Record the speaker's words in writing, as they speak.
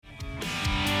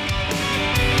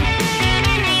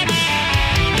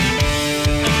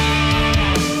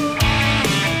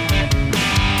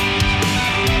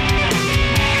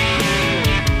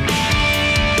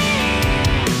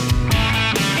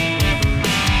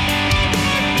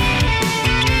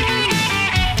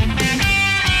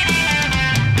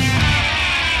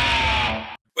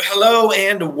Hello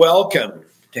and welcome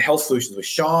to Health Solutions with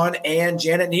Shawn and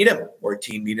Janet Needham, where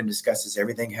Team Needham discusses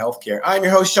everything healthcare. I'm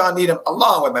your host, Shawn Needham,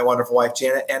 along with my wonderful wife,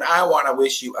 Janet, and I want to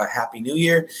wish you a happy new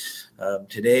year.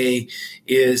 Today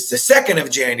is the 2nd of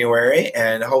January,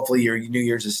 and hopefully your New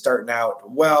Year's is starting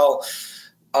out well.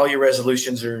 All your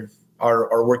resolutions are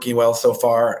working well so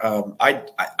far.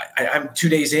 I'm 2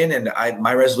 days in, and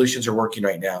my resolutions are working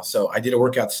right now. So I did a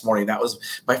workout this morning. That was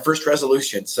my first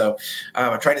resolution. So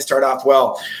I'm trying to start off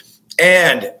well.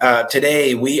 And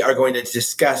today we are going to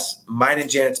discuss mine and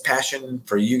Janet's passion.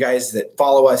 For you guys that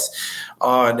follow us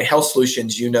on Health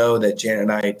Solutions, you know that Janet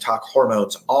and I talk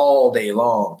hormones all day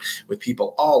long with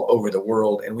people all over the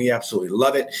world, and we absolutely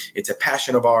love it. It's a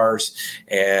passion of ours,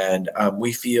 and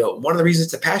we feel one of the reasons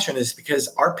it's a passion is because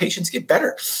our patients get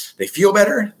better. They feel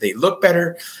better, they look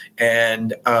better,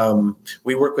 and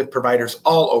we work with providers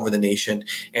all over the nation.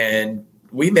 And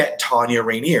we met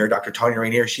Tonia, Dr. Tonia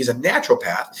Rainier. She's a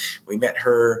naturopath. We met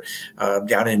her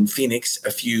down in Phoenix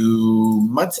a few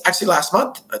months, actually last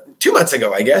month, 2 months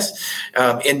ago, I guess,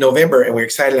 in November. And we're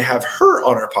excited to have her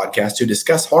on our podcast to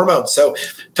discuss hormones. So,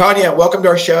 Tonia, welcome to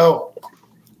our show.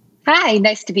 Hi,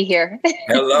 nice to be here.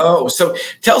 Hello. So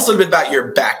tell us a little bit about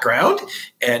your background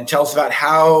and tell us about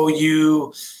how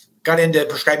you got into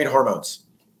prescribing hormones.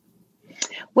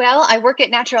 Well, I work at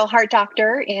Natural Heart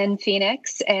Doctor in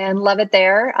Phoenix and love it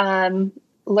there.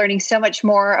 Learning so much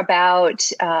more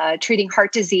about treating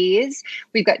heart disease.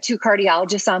 We've got 2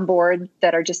 cardiologists on board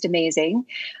that are just amazing,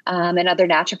 and other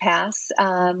naturopaths.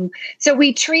 So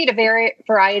we treat a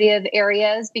variety of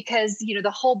areas because, the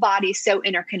whole body is so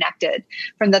interconnected,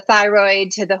 from the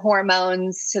thyroid to the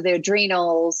hormones to the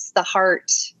adrenals, the heart,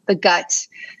 the gut.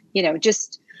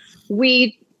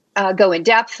 We go in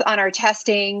depth on our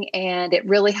testing, and it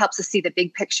really helps us see the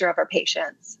big picture of our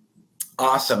patients.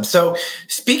 Awesome. So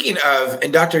speaking of,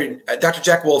 and Dr.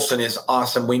 Jack Wolfson is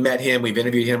awesome. We met him. We've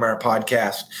interviewed him on our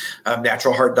podcast,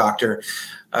 Natural Heart Doctor.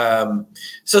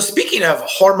 So speaking of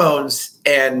hormones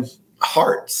and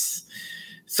hearts,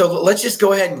 so let's just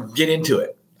go ahead and get into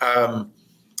it.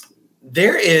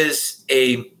 There is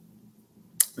a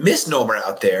misnomer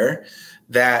out there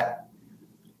that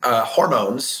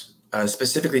hormones,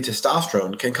 specifically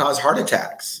testosterone, can cause heart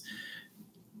attacks.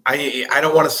 I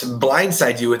don't want to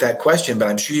blindside you with that question, but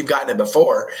I'm sure you've gotten it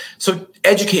before. So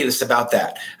educate us about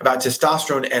that, about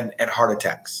testosterone and heart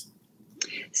attacks.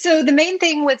 So the main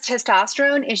thing with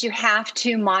testosterone is you have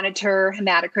to monitor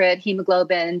hematocrit,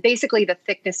 hemoglobin, basically the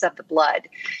thickness of the blood.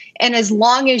 And as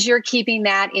long as you're keeping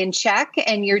that in check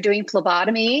and you're doing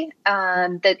phlebotomy,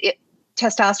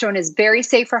 testosterone is very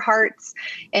safe for hearts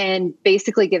and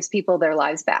basically gives people their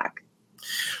lives back.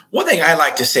 One thing I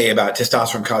like to say about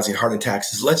testosterone causing heart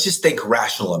attacks is let's just think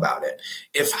rational about it.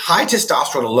 If high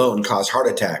testosterone alone caused heart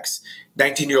attacks,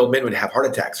 19-year-old men would have heart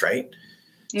attacks, right?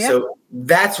 Yeah. So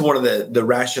that's one of the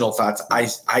rational thoughts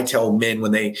I tell men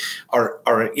when they are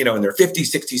in their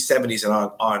 50s, 60s, 70s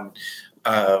and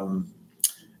on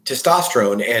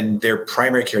testosterone, and their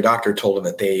primary care doctor told them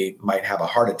that they might have a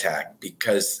heart attack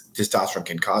because testosterone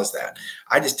can cause that.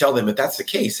 I just tell them if that's the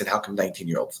case, then how come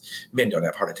 19-year-old men don't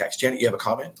have heart attacks? Janet, you have a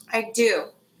comment? I do.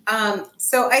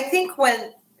 So I think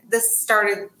when this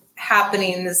started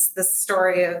happening, this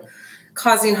story of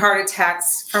causing heart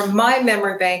attacks, from my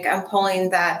memory bank, I'm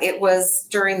pulling that it was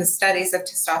during the studies of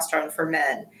testosterone for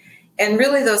men. And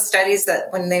really those studies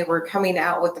that when they were coming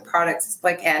out with the products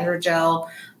like androgel,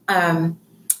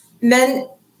 men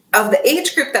of the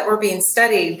age group that were being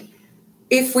studied,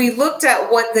 if we looked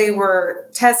at what they were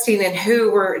testing and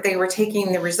they were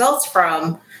taking the results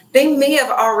from, they may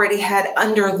have already had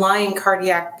underlying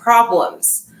cardiac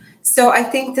problems. So I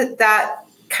think that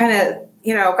kind of,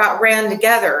 got ran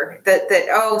together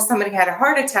that somebody had a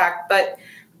heart attack, but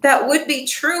that would be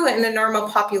true in a normal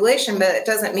population, but it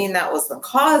doesn't mean that was the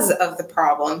cause of the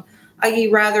problem. I.e.,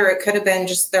 rather, it could have been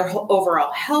just their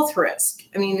overall health risk.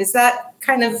 I mean, is that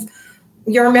kind of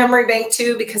your memory bank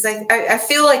too? Because I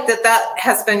feel like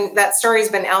that story has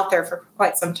been out there for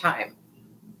quite some time.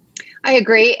 I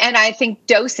agree. And I think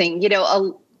dosing,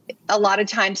 a lot of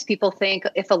times people think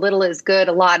if a little is good,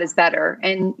 a lot is better.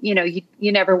 And,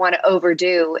 you never want to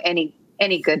overdo any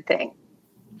good thing.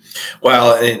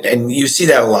 Well, and you see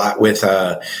that a lot with,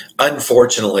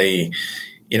 unfortunately,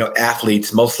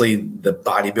 athletes, mostly the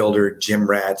bodybuilder, gym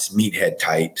rats, meathead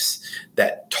types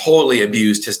that totally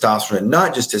abuse testosterone, and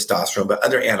not just testosterone, but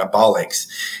other anabolics.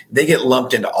 They get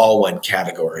lumped into all one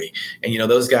category. And,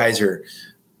 those guys are,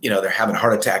 they're having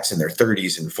heart attacks in their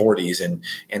 30s and 40s.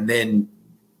 And then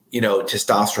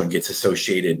testosterone gets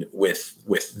associated with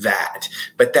that.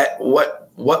 But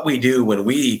what we do when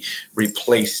we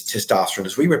replace testosterone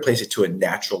is we replace it to a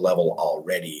natural level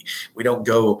already. We don't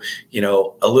go,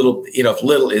 a little, if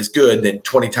little is good, then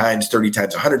 20 times, 30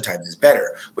 times, 100 times is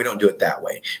better. We don't do it that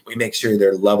way. We make sure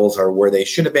their levels are where they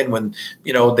should have been when,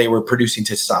 they were producing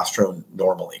testosterone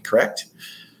normally, correct?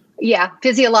 Yeah.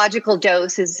 Physiological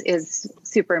dose is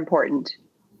super important.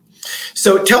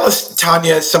 So tell us,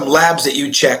 Tonia, some labs that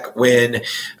you check when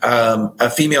a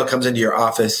female comes into your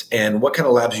office, and what kind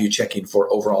of labs are you checking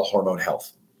for overall hormone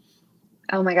health?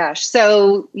 Oh my gosh.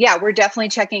 So yeah, we're definitely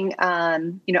checking,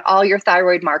 all your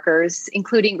thyroid markers,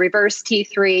 including reverse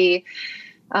T3,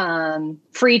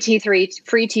 free T3,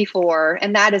 free T4,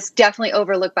 and that is definitely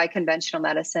overlooked by conventional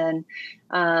medicine.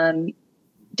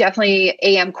 Definitely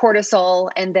AM cortisol,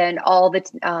 and then all the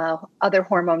other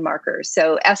hormone markers.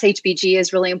 So SHBG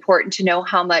is really important to know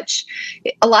how much.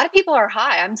 A lot of people are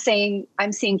high. I'm seeing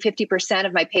 50%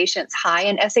 of my patients high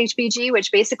in SHBG,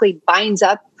 which basically binds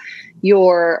up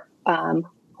your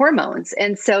hormones,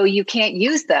 and so you can't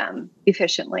use them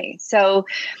efficiently. So,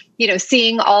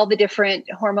 seeing all the different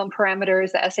hormone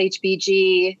parameters, the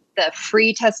SHBG, the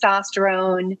free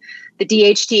testosterone, the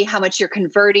DHT, how much you're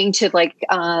converting to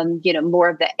more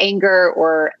of the anger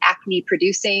or acne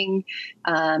producing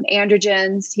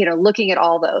androgens, looking at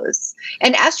all those.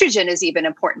 And estrogen is even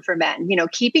important for men,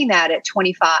 keeping that at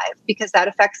 25 because that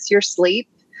affects your sleep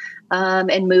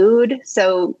and mood.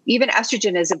 So even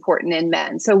estrogen is important in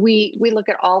men. So we look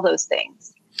at all those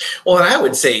things. Well, and I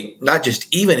would say not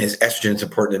just even is estrogen is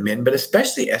important in men, but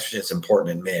especially estrogen is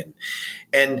important in men.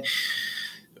 And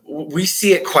we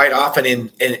see it quite often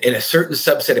in a certain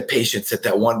subset of patients that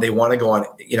they want to go on,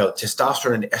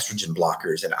 testosterone and estrogen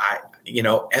blockers. And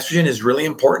estrogen is really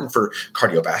important for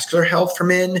cardiovascular health for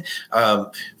men,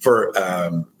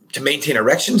 to maintain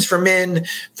erections for men,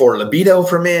 for libido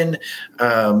for men.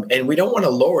 And we don't want to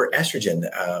lower estrogen.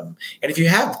 And if you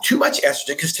have too much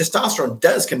estrogen, because testosterone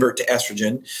does convert to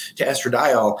estrogen, to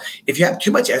estradiol, if you have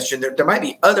too much estrogen, there might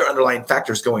be other underlying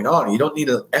factors going on. You don't need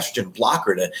an estrogen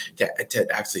blocker to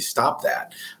actually stop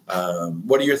that.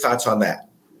 What are your thoughts on that?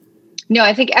 No,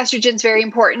 I think estrogen is very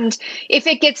important. If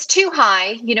it gets too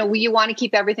high, you want to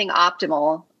keep everything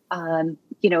optimal. And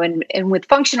with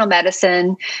functional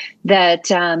medicine, that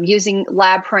using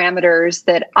lab parameters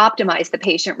that optimize the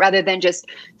patient rather than just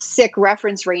sick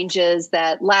reference ranges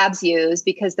that labs use,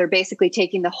 because they're basically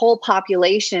taking the whole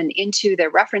population into their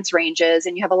reference ranges,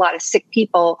 and you have a lot of sick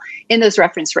people in those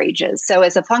reference ranges. So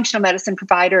as a functional medicine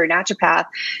provider or naturopath,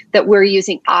 that we're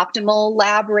using optimal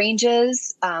lab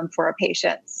ranges for our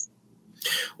patients.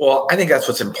 Well, I think that's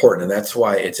what's important, and that's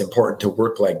why it's important to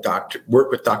work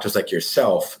with doctors like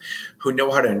yourself who know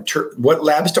how to interpret what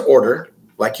labs to order,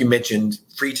 like you mentioned,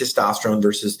 free testosterone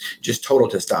versus just total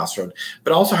testosterone,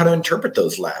 but also how to interpret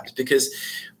those labs, because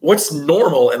what's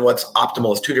normal and what's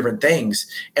optimal is two different things,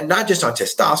 and not just on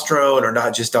testosterone or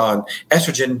not just on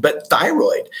estrogen, but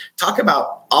thyroid. Talk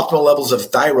about optimal levels of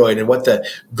thyroid and what the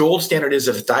gold standard is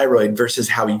of thyroid versus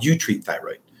how you treat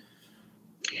thyroid.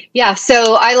 Yeah,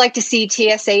 so I like to see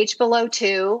TSH below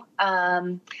 2.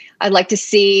 I'd like to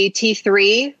see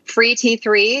T3, free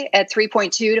T3 at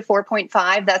 3.2 to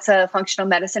 4.5. That's a functional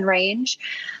medicine range.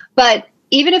 But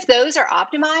even if those are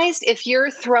optimized, if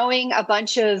you're throwing a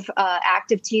bunch of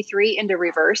active T3 into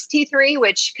reverse T3,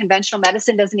 which conventional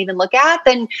medicine doesn't even look at,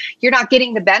 then you're not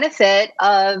getting the benefit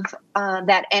of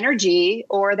that energy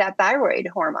or that thyroid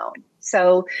hormone.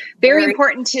 So very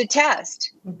important to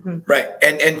test. Mm-hmm. Right.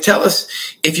 And tell us,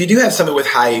 if you do have someone with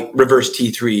high reverse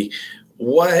T3,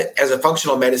 what, as a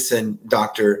functional medicine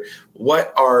doctor,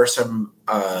 what are some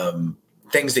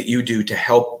things that you do to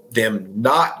help them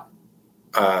not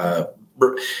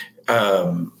convert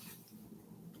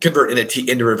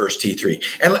into reverse T3?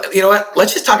 And you know what?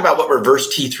 Let's just talk about what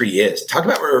reverse T3 is. Talk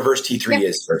about what reverse T3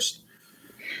 is first.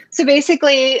 So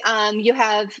basically, you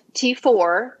have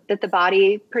T4 that the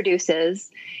body produces,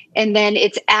 and then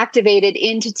it's activated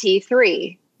into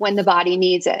T3 when the body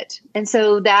needs it. And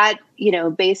so that,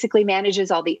 basically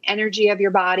manages all the energy of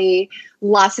your body,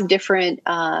 lots of different,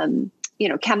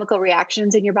 chemical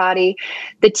reactions in your body.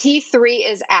 The T3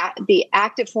 is the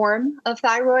active form of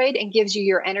thyroid and gives you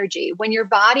your energy. When your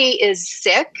body is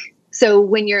sick, so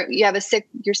when you're sick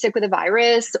with a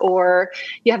virus, or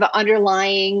you have an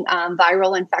underlying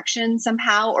viral infection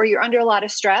somehow, or you're under a lot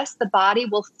of stress, the body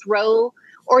will throw,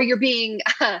 or you're being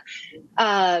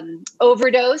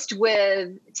overdosed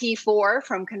with T4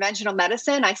 from conventional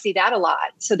medicine. I see that a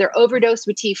lot. So they're overdosed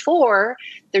with T4,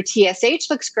 their TSH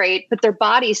looks great, but their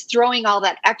body's throwing all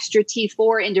that extra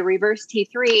T4 into reverse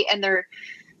T3, and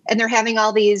and they're having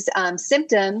all these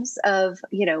symptoms of,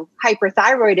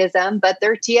 hyperthyroidism, but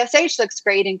their TSH looks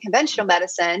great in conventional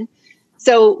medicine.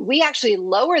 So we actually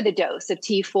lower the dose of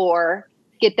T4,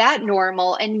 get that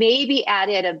normal, and maybe add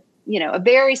in a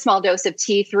very small dose of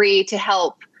T3 to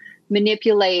help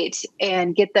manipulate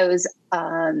and get those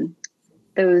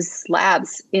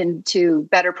labs into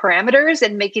better parameters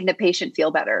and making the patient feel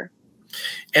better.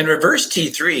 And reverse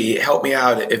T3, help me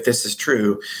out if this is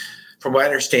true. From what I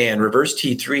understand, reverse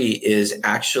T3 is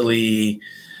actually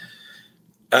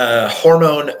a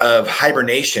hormone of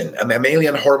hibernation, a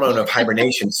mammalian hormone of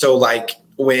hibernation. So like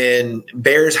when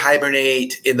bears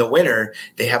hibernate in the winter,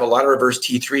 they have a lot of reverse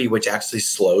T3, which actually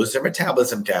slows their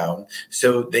metabolism down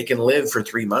so they can live for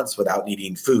 3 months without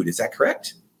needing food. Is that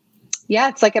correct? Yeah,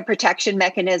 it's like a protection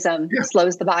mechanism. Yeah. It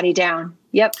slows the body down.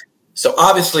 Yep. So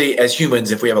obviously, as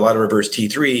humans, if we have a lot of reverse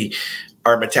T3,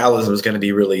 our metabolism is going to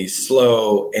be really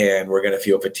slow and we're going to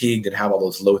feel fatigued and have all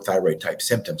those low thyroid type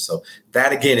symptoms. So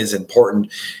that, again, is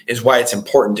why it's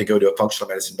important to go to a functional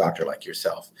medicine doctor like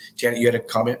yourself. Janet, you had a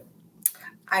comment?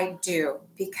 I do,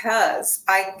 because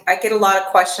I get a lot of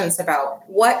questions about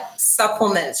what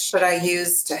supplements should I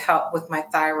use to help with my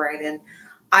thyroid. And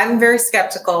I'm very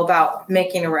skeptical about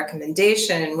making a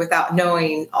recommendation without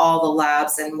knowing all the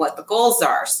labs and what the goals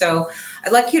are. So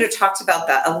I'd like you to talk about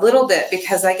that a little bit,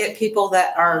 because I get people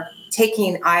that are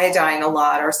taking iodine a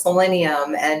lot or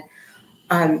selenium. And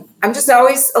I'm just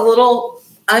always a little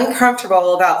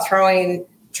uncomfortable about throwing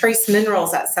trace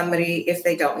minerals at somebody if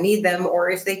they don't need them or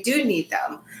if they do need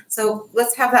them. So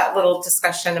let's have that little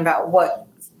discussion about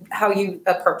how you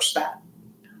approach that.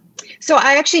 So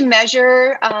I actually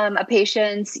measure a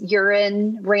patient's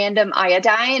urine random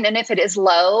iodine. And if it is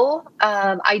low,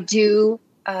 I do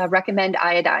recommend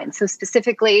iodine. So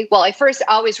specifically, I first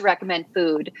always recommend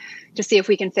food to see if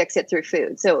we can fix it through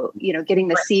food. So, getting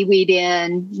the seaweed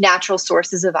in, natural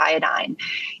sources of iodine.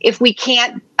 If we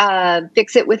can't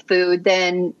fix it with food,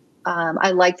 then I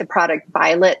like the product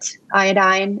Violet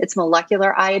iodine. It's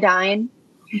molecular iodine.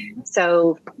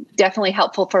 So definitely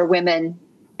helpful for women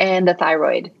and the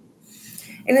thyroid.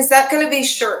 And is that going to be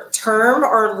short term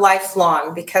or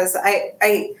lifelong? Because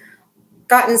I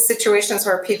got in situations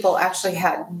where people actually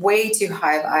had way too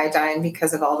high of iodine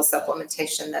because of all the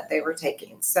supplementation that they were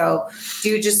taking. So do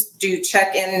you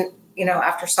check in,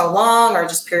 after so long, or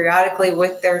just periodically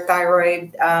with their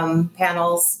thyroid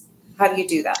panels? How do you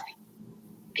do that?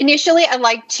 Initially, I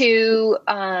like to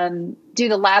do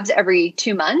the labs every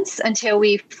 2 months until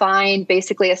we find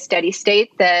basically a steady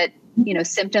state that,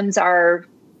 symptoms are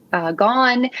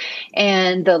gone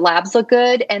and the labs look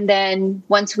good. And then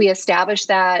once we establish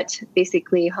that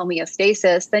basically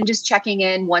homeostasis, then just checking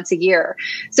in once a year.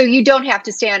 So you don't have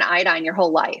to stay on iodine your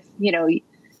whole life.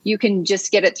 You can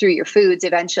just get it through your foods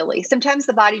eventually. Sometimes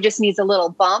the body just needs a little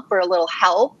bump or a little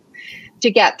help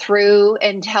to get through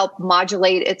and help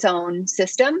modulate its own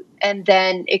system. And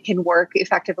then it can work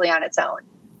effectively on its own.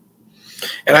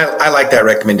 And I like that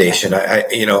recommendation.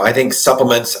 I think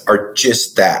supplements are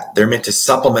just that. They're meant to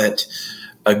supplement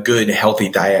a good, healthy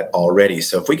diet already.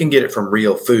 So if we can get it from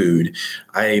real food,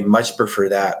 I much prefer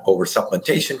that over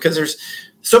supplementation, because there's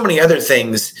so many other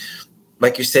things,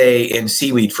 like you say in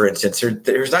seaweed, for instance.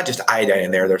 There's not just iodine in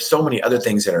there. There's so many other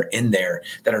things that are in there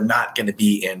that are not going to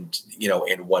be in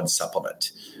one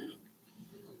supplement.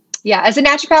 Yeah, as a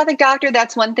naturopathic doctor,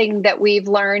 that's one thing that we've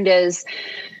learned is,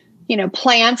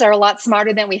 plants are a lot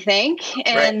smarter than we think.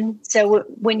 And right. So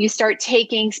when you start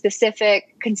taking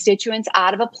specific constituents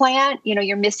out of a plant,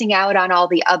 you're missing out on all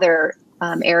the other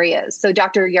areas. So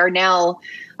Dr. Yarnell,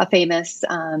 a famous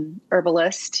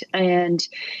herbalist, and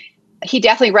he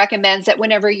definitely recommends that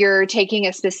whenever you're taking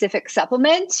a specific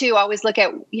supplement to always look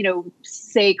at,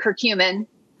 say curcumin,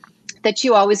 that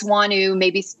you always want to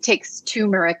maybe take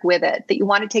turmeric with it, that you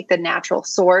want to take the natural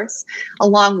source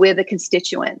along with a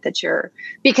constituent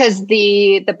because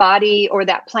the body or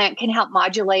that plant can help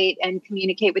modulate and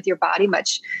communicate with your body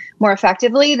much more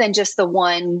effectively than just the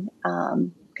one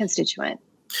constituent.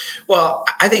 Well,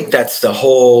 I think that's the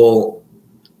whole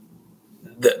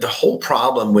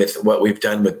problem with what we've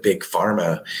done with Big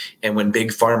Pharma. And when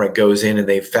Big Pharma goes in and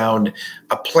they've found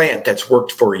a plant that's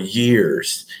worked for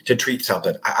years to treat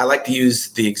something. I like to use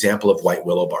the example of white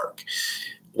willow bark.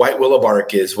 White willow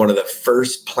bark is one of the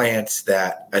first plants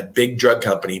that a big drug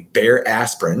company, Bayer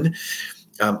Aspirin,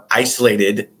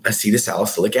 isolated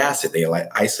acetylsalicylic acid. They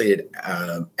isolated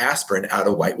aspirin out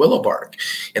of white willow bark.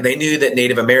 And they knew that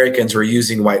Native Americans were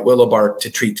using white willow bark to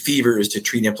treat fevers, to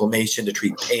treat inflammation, to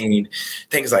treat pain,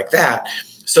 things like that.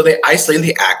 So they isolated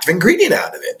the active ingredient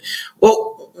out of it.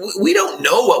 Well, we don't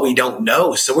know what we don't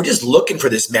know. So we're just looking for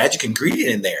this magic ingredient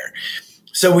in there.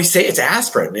 So we say it's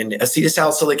aspirin and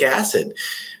acetylsalicylic acid.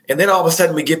 And then all of a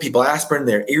sudden we give people aspirin,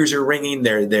 their ears are ringing,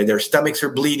 their stomachs are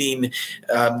bleeding.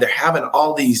 They're having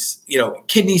all these,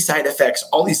 kidney side effects,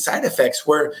 all these side effects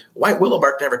where white willow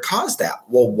bark never caused that.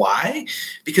 Well, why?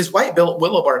 Because white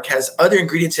willow bark has other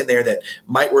ingredients in there that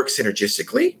might work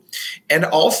synergistically and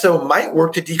also might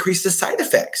work to decrease the side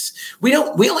effects. We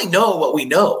only know what we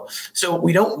know. So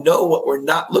we don't know what we're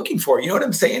not looking for. You know what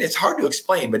I'm saying? It's hard to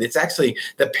explain, but it's actually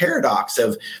the paradox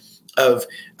of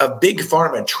big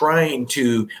pharma trying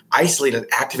to isolate an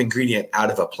active ingredient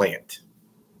out of a plant.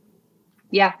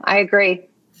 Yeah, I agree.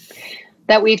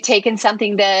 That we've taken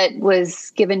something that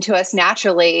was given to us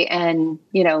naturally and,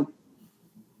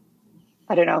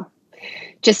 I don't know,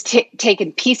 just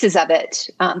taken pieces of it,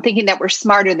 thinking that we're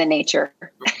smarter than nature.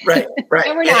 Right. And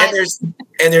we're not.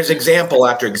 And there's example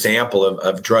after example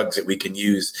of drugs that we can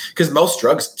use, because most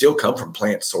drugs still come from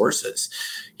plant sources,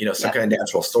 some kind of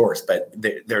natural source. But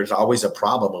there's always a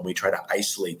problem when we try to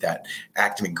isolate that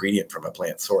active ingredient from a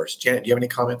plant source. Janet, do you have any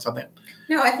comments on that?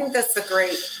 No, I think that's a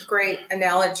great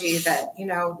analogy that,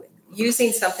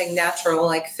 using something natural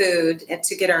like food and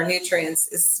to get our nutrients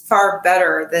is far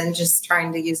better than just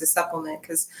trying to use a supplement.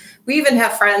 Because we even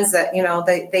have friends that,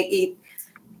 they eat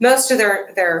most of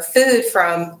their food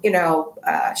from,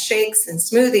 shakes and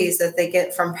smoothies that they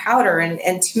get from powder.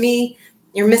 And to me,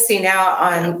 you're missing out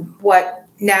on what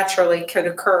naturally could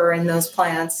occur in those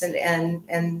plants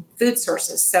and food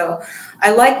sources. So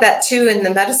I like that too in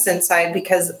the medicine side,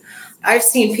 because I've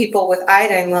seen people with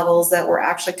iodine levels that were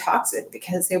actually toxic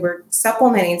because they were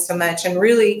supplementing so much. And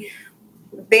really,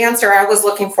 the answer I was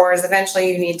looking for is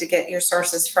eventually you need to get your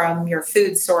sources from your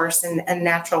food source and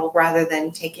natural rather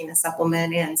than taking a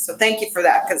supplement in. So thank you for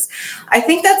that, because I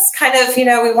think that's kind of,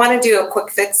 we want to do a quick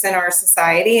fix in our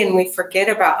society and we forget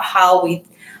about how we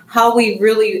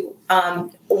really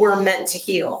were meant to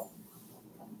heal.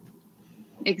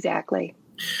 Exactly.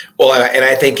 Well, and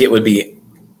I think it would be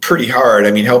pretty hard.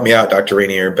 I mean, help me out, Dr.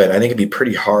 Rainier, but I think it'd be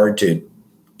pretty hard to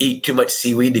eat too much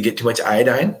seaweed to get too much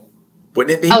iodine.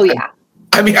 Wouldn't it be? Oh, yeah.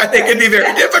 I mean, I think it'd be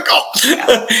very difficult.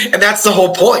 Yeah. And that's the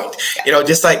whole point. Yeah.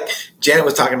 Just like Janet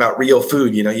was talking about real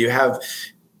food, you have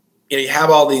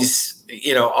all these,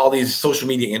 all these social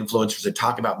media influencers that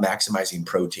talk about maximizing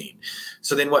protein.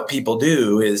 So then what people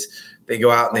do is they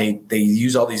go out and they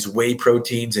use all these whey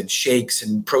proteins and shakes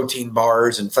and protein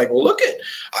bars. And it's like, well, look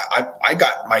I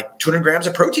got my 200 grams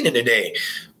of protein in a day.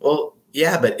 Well,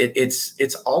 yeah, but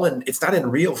it's not in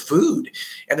real food.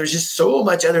 And there's just so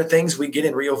much other things we get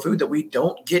in real food that we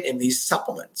don't get in these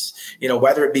supplements,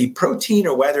 whether it be protein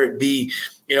or whether it be,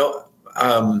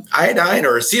 iodine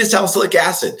or acetylsalicylic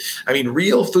acid. I mean,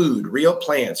 real food, real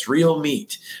plants, real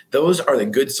meat. Those are the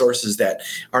good sources that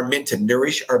are meant to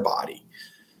nourish our body.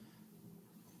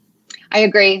 I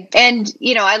agree. And,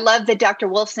 I love that Dr.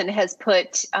 Wolfson has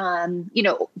put,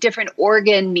 different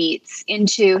organ meats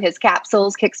into his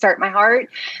capsules, Kickstart My Heart,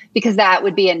 because that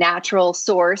would be a natural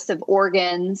source of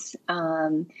organs,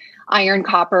 iron,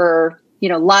 copper,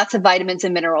 lots of vitamins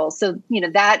and minerals. So,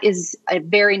 that is a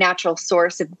very natural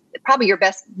source of probably your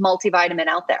best multivitamin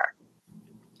out there.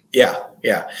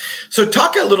 Yeah. So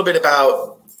talk a little bit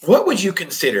about what would you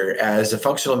consider as a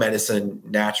functional medicine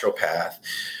naturopath?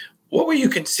 What would you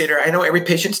consider? I know every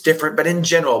patient's different, but in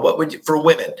general, for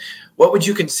women, what would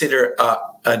you consider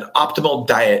an optimal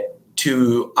diet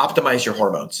to optimize your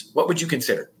hormones? What would you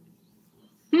consider?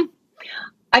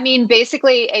 I mean,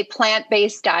 basically a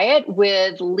plant-based diet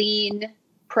with lean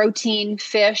protein,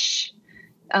 fish,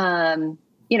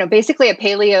 basically a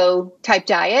paleo type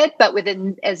diet, but with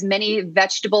as many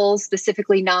vegetables,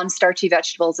 specifically non-starchy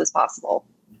vegetables as possible.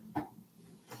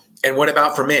 And what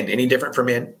about for men? Any different for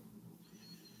men?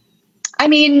 I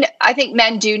mean, I think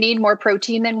men do need more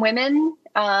protein than women.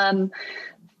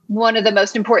 One of the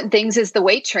most important things is the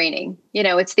weight training.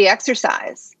 It's the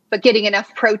exercise, but getting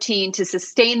enough protein to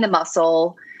sustain the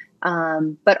muscle,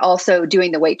 but also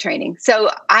doing the weight training. So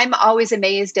I'm always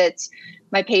amazed at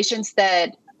my patients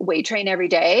that weight train every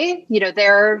day.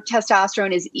 Their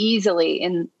testosterone is easily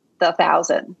in the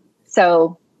 1,000.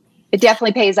 So it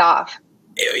definitely pays off.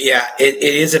 Yeah, it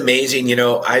is amazing.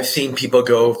 I've seen people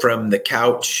go from the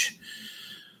couch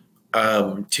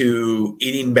to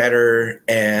eating better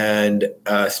and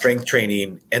strength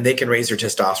training, and they can raise their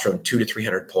testosterone 200 to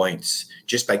 300 points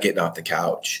just by getting off the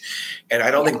couch. And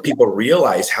I don't think people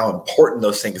realize how important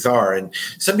those things are. And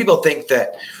some people think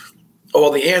that,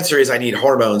 the answer is I need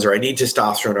hormones or I need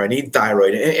testosterone or I need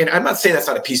thyroid. And I'm not saying that's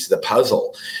not a piece of the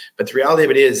puzzle, but the reality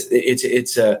of it is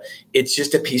it's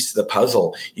just a piece of the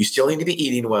puzzle. You still need to be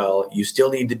eating well. You still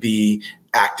need to be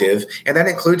active. And that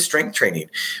includes strength training.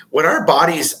 When our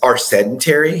bodies are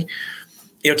sedentary,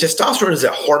 testosterone is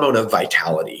a hormone of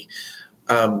vitality.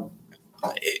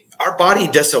 Our body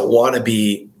doesn't want to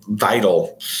be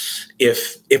vital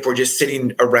if we're just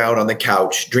sitting around on the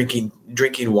couch drinking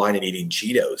wine and eating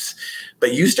Cheetos.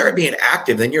 But you start being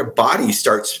active, then your body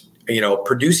starts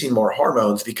producing more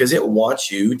hormones because it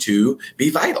wants you to be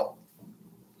vital.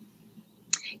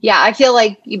 Yeah, I feel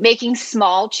like making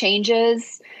small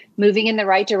changes, moving in the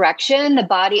right direction, the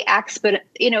body acts, but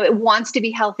it wants to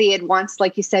be healthy. It wants,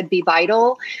 like you said, be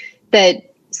vital.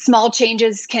 That small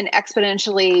changes can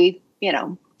exponentially,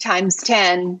 times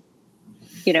 10,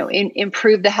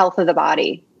 improve the health of the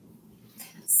body.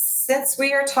 Since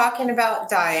we are talking about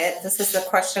diet, this is a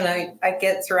question I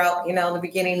get throughout, the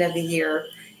beginning of the year.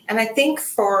 And I think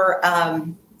for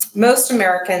most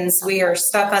Americans, we are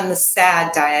stuck on the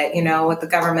SAD diet, what the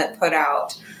government put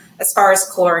out as far as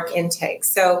caloric intake.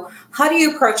 So how do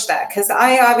you approach that? Because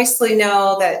I obviously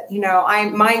know that,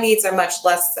 my needs are much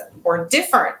less or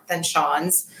different than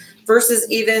Shawn's versus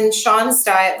even Shawn's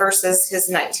diet versus his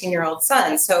 19-year-old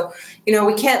son. So,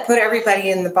 we can't put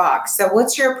everybody in the box. So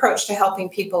what's your approach to helping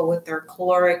people with their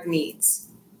caloric needs?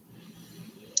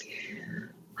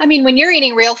 I mean, when you're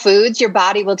eating real foods, your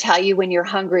body will tell you when you're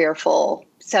hungry or full.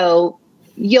 So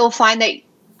you'll find that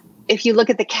if you look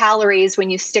at the calories when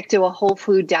you stick to a whole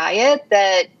food diet,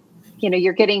 that,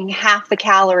 you're getting half the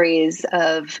calories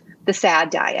of the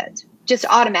SAD diet, just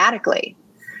automatically.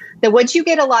 That once you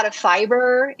get a lot of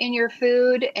fiber in your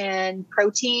food and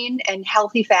protein and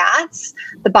healthy fats,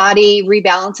 the body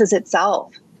rebalances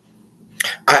itself.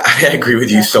 I agree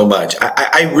with you so much.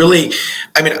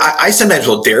 I sometimes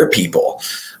will dare people.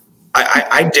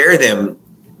 I dare them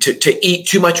to eat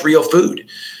too much real food.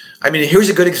 I mean, here's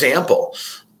a good example.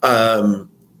 If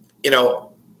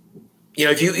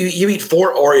you eat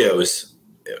 4 Oreos,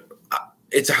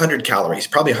 it's 100 calories,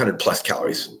 probably 100 plus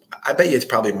calories. I bet you it's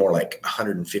probably more like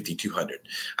 150, 200.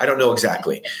 I don't know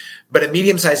exactly. But a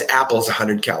medium-sized apple is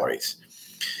 100 calories.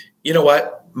 You know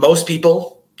what? Most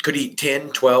people could eat 10,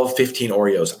 12, 15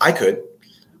 Oreos. I could.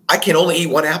 I can only eat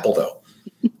 1 apple, though.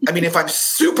 I mean, if I'm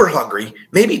super hungry,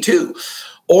 maybe 2.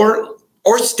 Or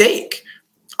steak.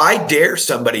 I dare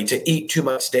somebody to eat too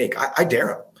much steak. I dare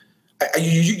them.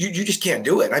 You just can't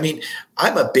do it. I mean,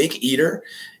 I'm a big eater.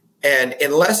 And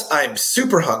unless I'm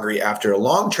super hungry after a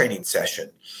long training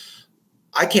session,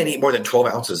 I can't eat more than 12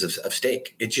 ounces of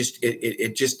steak. It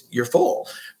just you're full.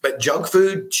 But junk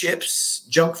food, chips,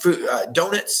 junk food,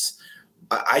 donuts,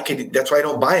 that's why I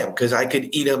don't buy them, because I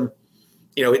could eat them.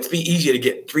 It'd be easy to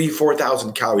get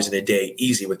 3,000-4,000 calories in a day,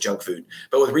 easy with junk food.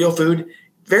 But with real food,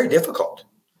 very difficult.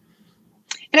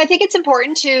 And I think it's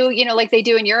important to, like they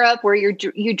do in Europe, where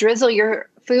you drizzle your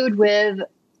food with,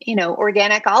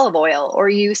 organic olive oil, or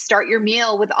you start your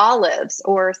meal with olives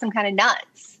or some kind of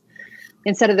nuts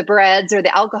instead of the breads or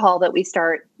the alcohol that we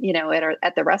start,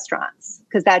 at the restaurants,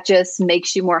 because that just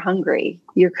makes you more hungry.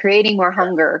 You're creating more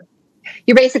hunger.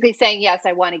 You're basically saying, yes,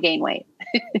 I want to gain weight.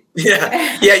 Yeah.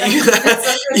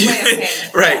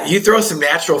 Right. You throw some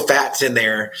natural fats in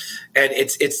there, and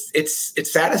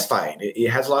it's satisfying. It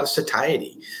has a lot of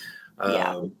satiety.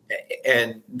 And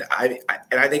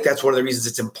I think that's one of the reasons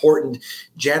it's important.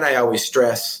 Jen, I always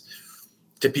stress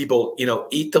to people,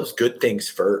 eat those good things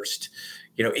first.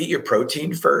 Eat your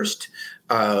protein first.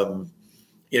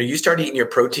 You start eating your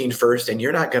protein first, and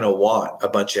you're not going to want a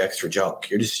bunch of extra junk.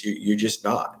 You're just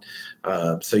not.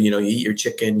 So, you eat your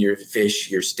chicken, your fish,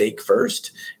 your steak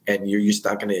first, and you're just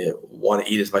not going to want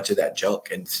to eat as much of that junk.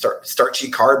 And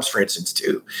starchy carbs, for instance,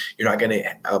 too. You're not going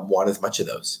to want as much of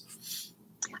those.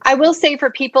 I will say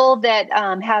for people that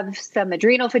have some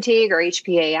adrenal fatigue or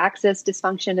HPA axis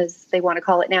dysfunction, as they want to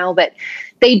call it now, but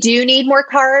they do need more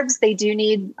carbs. They do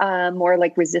need more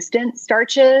like resistant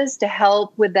starches to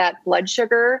help with that blood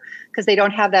sugar, because they don't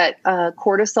have that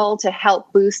cortisol to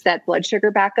help boost that blood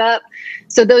sugar back up.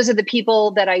 So those are the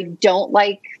people that I don't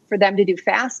like for them to do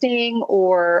fasting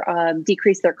or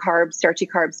decrease their carbs, starchy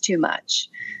carbs too much,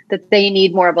 that they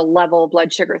need more of a level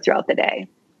blood sugar throughout the day.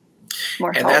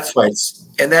 And that's why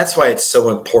it's so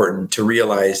important to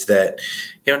realize that,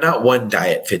 not one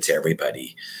diet fits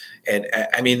everybody. And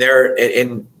I mean,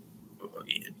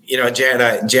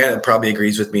 Janet probably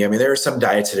agrees with me. I mean, there are some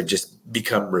diets that have just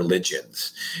become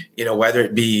religions, whether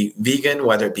it be vegan,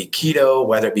 whether it be keto,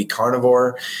 whether it be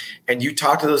carnivore. And you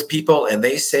talk to those people and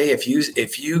they say, if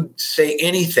you say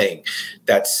anything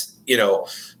that's,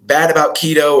 bad about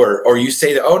keto, or you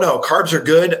say that, oh no, carbs are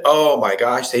good. Oh my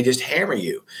gosh, they just hammer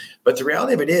you. But the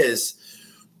reality of it is,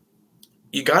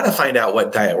 you got to find out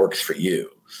what diet works for you.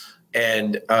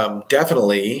 And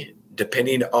definitely,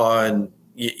 depending on,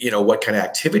 what kind of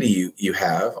activity you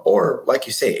have, or like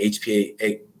you say,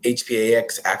 HPA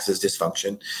HPAX axis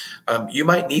dysfunction, you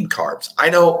might need carbs. I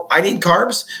know I need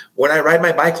carbs when I ride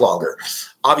my bike longer,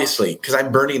 obviously, because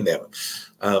I'm burning them.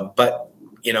 But,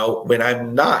 when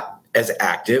I'm not as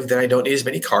active, then I don't need as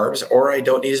many carbs or I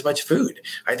don't need as much food.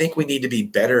 I think we need to be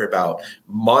better about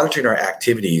monitoring our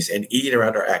activities and eating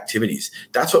around our activities.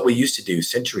 That's what we used to do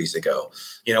centuries ago.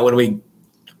 When we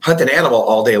hunt an animal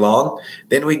all day long,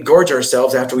 then we'd gorge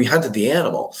ourselves after we hunted the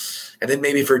animal. And then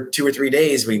maybe for 2 or 3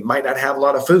 days, we might not have a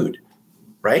lot of food,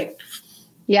 right?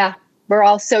 Yeah. We're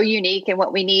all so unique in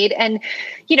what we need. And,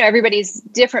 everybody's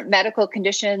different medical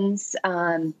conditions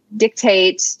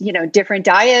dictate, different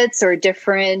diets or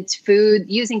different food,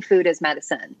 using food as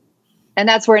medicine. And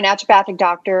that's where a naturopathic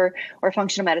doctor or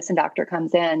functional medicine doctor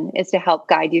comes in, is to help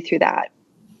guide you through that.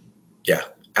 Yeah,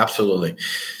 absolutely.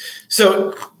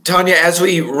 So, Tonia, as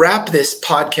we wrap this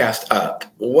podcast up,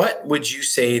 what would you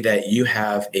say that you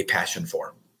have a passion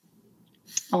for?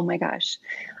 Oh my gosh.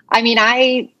 I mean,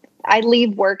 I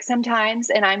leave work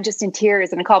sometimes and I'm just in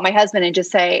tears, and I call my husband and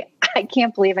just say, I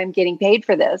can't believe I'm getting paid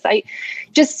for this.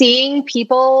 Just seeing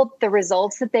people, the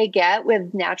results that they get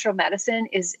with natural medicine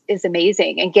is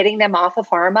amazing. And getting them off of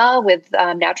pharma with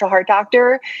Natural Heart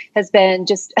Doctor has been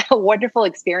just a wonderful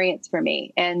experience for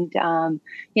me. And,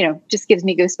 just gives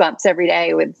me goosebumps every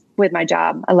day with my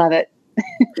job. I love it.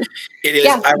 It is.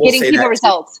 Yeah, I will getting say people that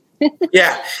results.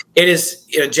 Yeah, it is.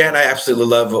 Jen, I absolutely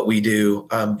love what we do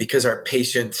because our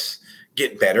patients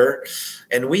get better.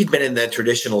 And we've been in the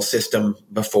traditional system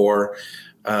before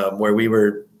where we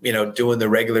were, doing the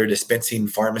regular dispensing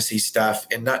pharmacy stuff.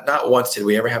 And not once did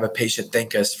we ever have a patient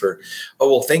thank us for,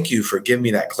 thank you for giving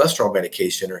me that cholesterol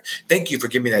medication, or thank you for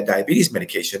giving me that diabetes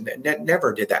medication.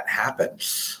 Never did that happen.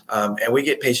 And we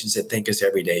get patients that thank us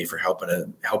every day for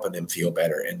helping them feel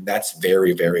better. And that's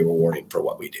very, very rewarding for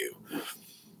what we do.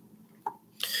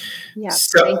 Yeah,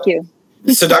 thank you.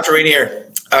 So Dr.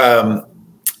 Rainier,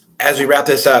 as we wrap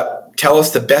this up, tell us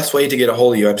the best way to get a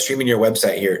hold of you. I'm streaming your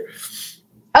website here.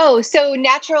 Oh, so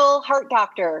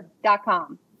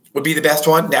naturalheartdoctor.com. Would be the best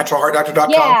one,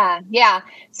 naturalheartdoctor.com? Yeah.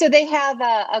 So they have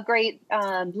a great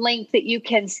link that you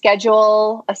can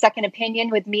schedule a second opinion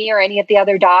with me or any of the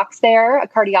other docs there, a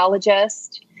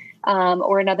cardiologist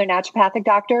or another naturopathic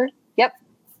doctor. Yep.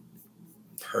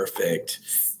 Perfect.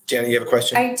 Janet, you have a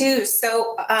question? I do.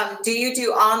 So do you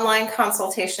do online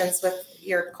consultations with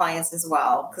your clients as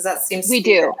well? Because that seems we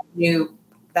do. New.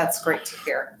 That's great to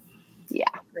hear. Yeah.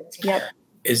 Great to hear.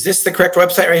 Is this the correct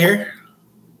website right here?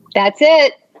 That's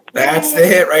it. That's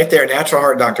it right there. Natural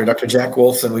Heart Doctor, Dr. Jack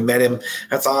Wolfson. We met him.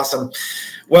 That's awesome.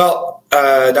 Well,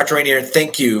 Dr. Rainier,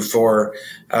 thank you for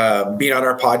being on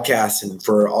our podcast and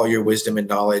for all your wisdom and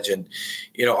knowledge. And,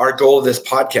 our goal of this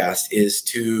podcast is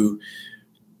to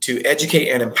educate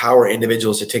and empower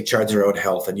individuals to take charge of their own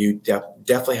health. And you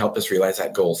definitely helped us realize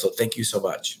that goal. So thank you so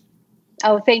much.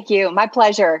 Oh, thank you. My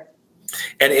pleasure.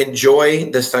 And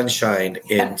enjoy the sunshine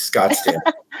in Scottsdale.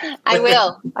 I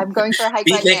will. I'm going for a hike.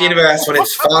 Be thinking of us when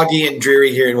it's foggy and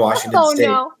dreary here in Washington State.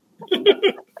 No.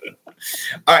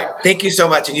 All right. Thank you so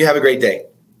much. And you have a great day.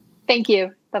 Thank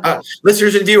you.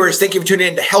 Listeners and viewers, thank you for tuning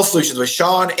in to Health Solutions with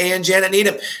Shawn and Janet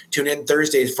Needham. Tune in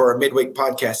Thursdays for our midweek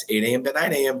podcast, 8 a.m. to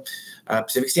 9 a.m.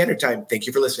 Pacific Standard Time. Thank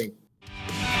you for listening.